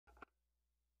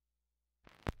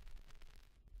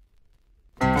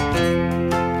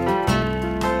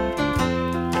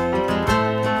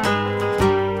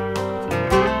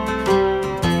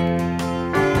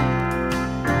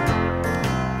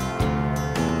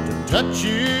touch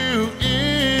you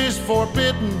is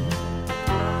forbidden.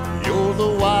 You're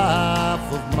the wife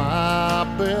of my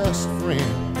best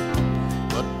friend.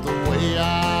 But the way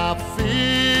I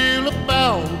feel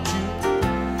about you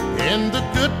in the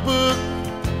good book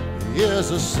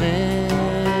is a sin.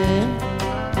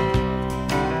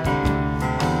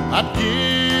 I'd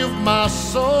give my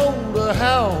soul to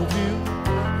have you,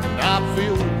 and I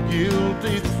feel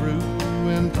guilty through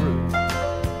and through.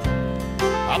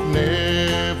 I've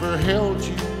never held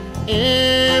you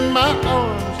in my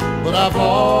arms, but I've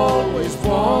always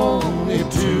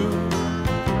wanted to.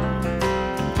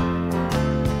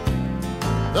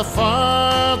 The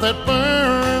fire that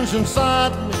burns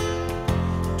inside me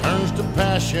turns to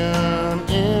passion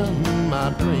in my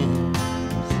dreams,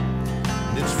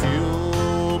 and it's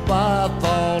fueled by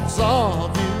thoughts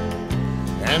of you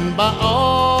and by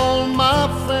all my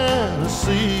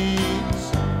fantasies.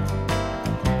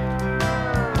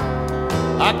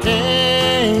 I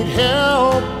can't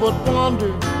help but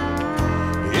wonder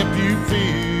if you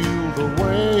feel the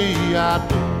way I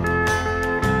do.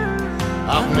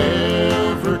 I've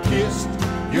never kissed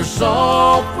your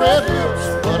soft red lips,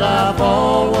 but I've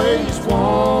always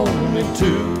wanted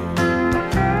to.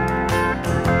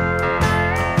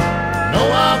 No,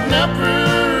 I've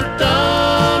never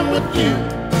done with you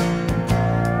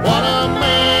what a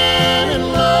man in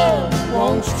love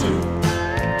wants to,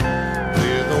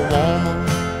 with a woman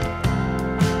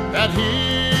that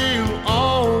he'll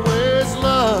always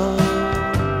love.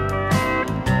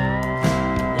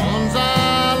 Ones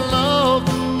I love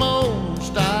the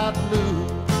most I'd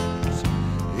lose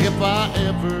if I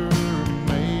ever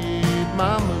made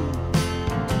my move.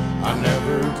 I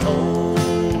never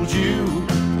told you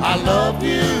I love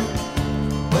you,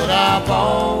 but I've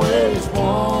always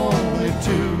wanted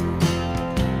to.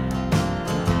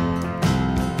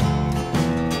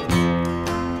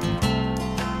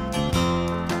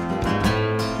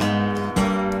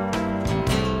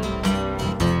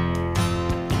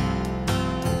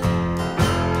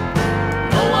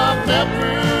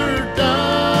 Never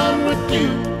done with you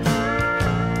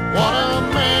what a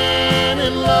man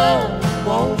in love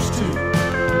wants to,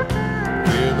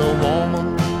 with a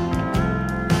woman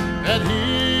that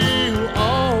he'll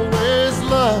always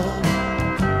love.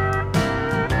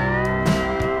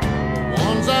 The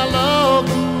ones I love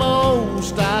the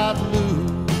most I'd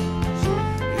lose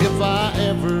if I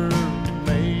ever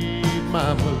made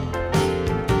my move.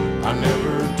 I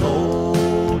never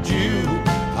told you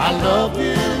I love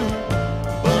you,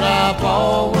 but I've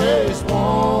always